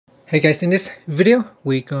Hey guys, in this video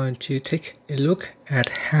we're going to take a look at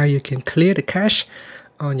how you can clear the cache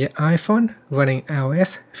on your iPhone running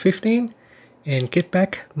iOS 15 and get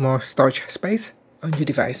back more storage space on your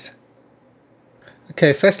device.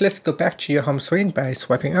 Okay, first let's go back to your home screen by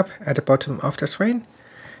swiping up at the bottom of the screen.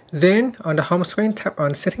 Then on the home screen tap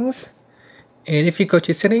on settings, and if you go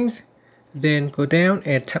to settings then go down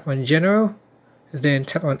and tap on general, then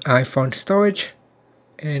tap on iPhone storage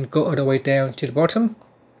and go all the way down to the bottom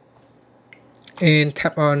and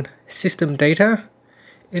tap on system data.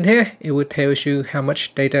 In here it will tell you how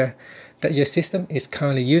much data that your system is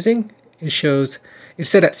currently using. It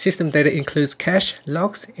said that system data includes cache,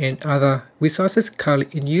 logs and other resources currently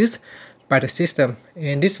in use by the system,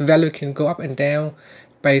 and this value can go up and down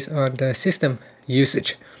based on the system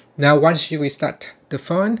usage. Now once you restart the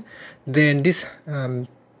phone, then this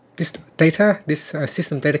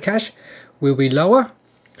system data cache will be lower.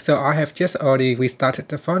 So I have just already restarted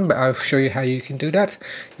the phone, but I'll show you how you can do that.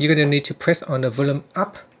 You're going to need to press on the volume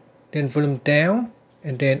up, then volume down,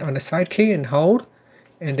 and then on the side key and hold,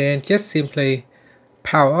 and then just simply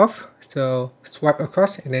power off. So swipe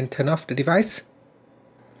across and then turn off the device.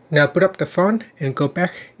 Now boot up the phone and go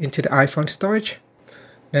back into the iPhone storage.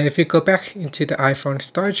 Now if you go back into the iPhone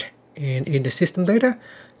storage and in the system data,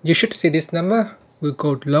 you should see this number will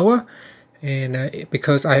go lower, and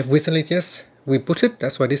because I have recently just rebooted,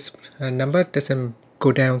 that's why this number doesn't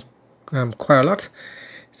go down quite a lot.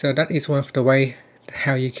 So that is one of the way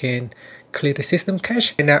how you can clear the system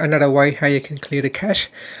cache. And now another way how you can clear the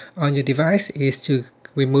cache on your device is to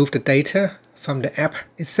remove the data from the app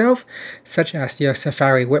itself, such as your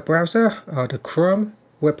Safari web browser or the Chrome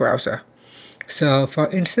web browser. So for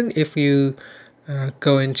instance, if you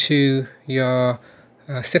go into your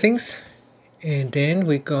settings, and then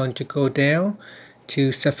we're going to go down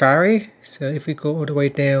to Safari. So if we go all the way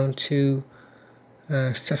down to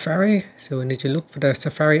Safari, so we need to look for the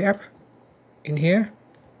Safari app in here.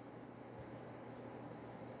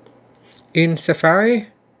 In Safari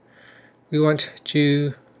we want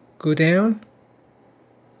to go down,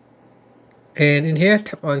 and in here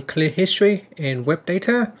tap on clear history and web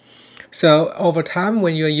data. So over time,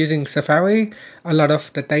 when you're using Safari, a lot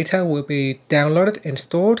of the data will be downloaded and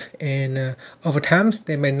stored, and over time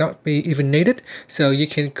they may not be even needed. So you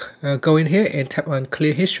can go in here and tap on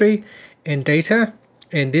clear history and data,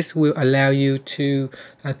 and this will allow you to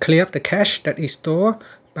clear up the cache that is stored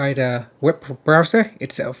by the web browser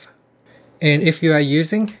itself. And if you are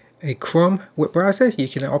using a Chrome web browser, you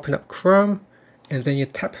can open up Chrome and then you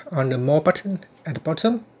tap on the more button at the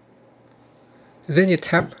bottom. Then you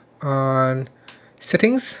tap on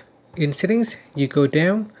settings. In settings you go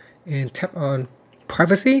down and tap on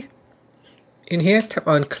privacy. In here tap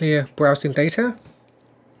on clear browsing data,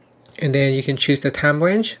 and then you can choose the time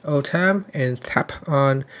range, all time, and tap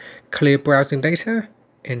on clear browsing data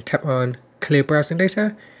and tap on clear browsing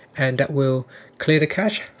data, and that will clear the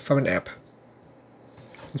cache from an app.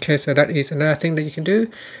 Okay, so that is another thing that you can do.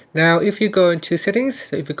 Now if you go into settings,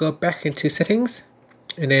 so if you go back into settings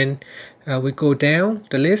and then we go down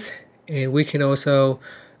the list, and we can also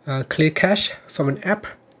clear cache from an app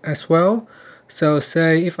as well. So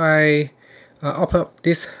say if I open up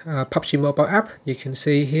this PUBG mobile app, you can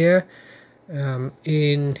see here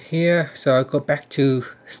in here, so I'll go back to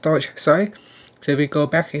storage, sorry. So if we go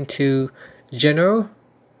back into general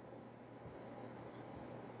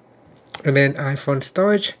and then iPhone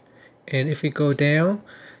storage, and if we go down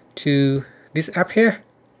to this app here,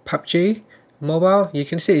 PUBG mobile, you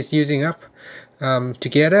can see it's using up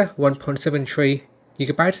together 1.73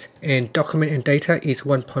 gigabytes, and document and data is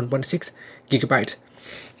 1.16 gigabyte.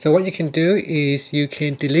 So what you can do is you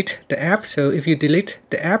can delete the app. So if you delete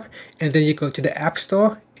the app and then you go to the App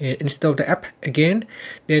Store and install the app again,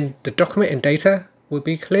 then the document and data will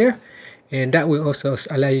be clear, and that will also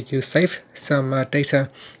allow you to save some data.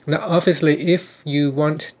 Now obviously if you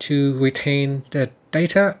want to retain the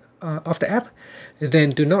data of the app,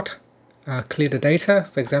 then do not clear the data.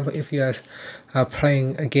 For example, if you are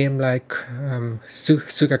playing a game like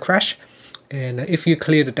Sugar Crash, and if you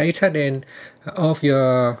clear the data, then all of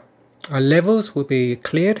your levels will be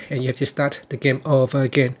cleared and you have to start the game all over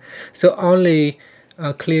again. So only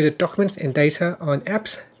clear the documents and data on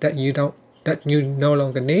apps that you no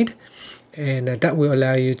longer need, and that will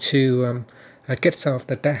allow you to get some of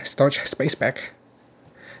the storage space back.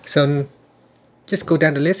 So just go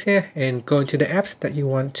down the list here and go into the apps that you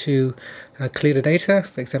want to clear the data.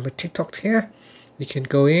 For example, TikTok here, you can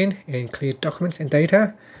go in and clear documents and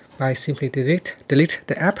data by simply delete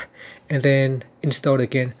the app and then install it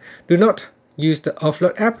again. Do not use the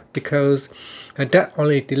offload app, because that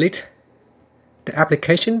only delete the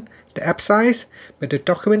application the app size, but the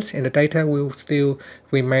documents and the data will still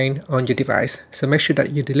remain on your device. So make sure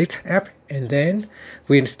that you delete app and then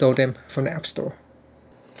reinstall them from the App Store.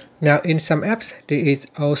 Now in some apps, there is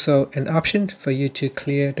also an option for you to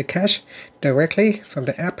clear the cache directly from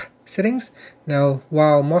the app settings. Now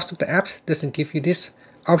while most of the apps doesn't give you these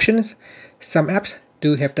options, some apps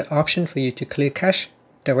do have the option for you to clear cache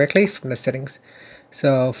directly from the settings.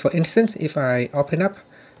 So for instance, if I open up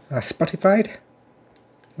Spotify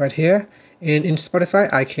right here, and in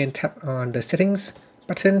Spotify I can tap on the settings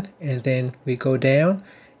button, and then we go down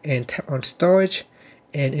and tap on storage,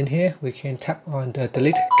 and in here we can tap on the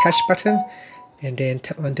delete cache button and then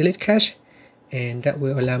tap on delete cache, and that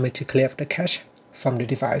will allow me to clear up the cache from the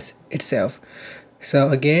device itself. So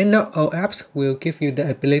again, not all apps will give you the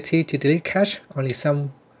ability to delete cache, only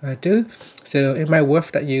some do. So it might be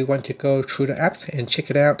worth that you want to go through the apps and check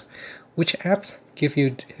it out which apps give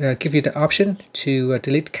you the option to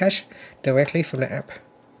delete cache directly from the app.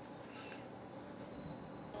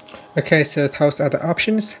 Okay, so those are the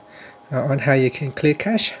options on how you can clear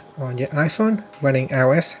cache on your iPhone running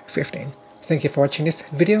iOS 15. Thank you for watching this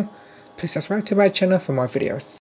video. Please subscribe to my channel for more videos.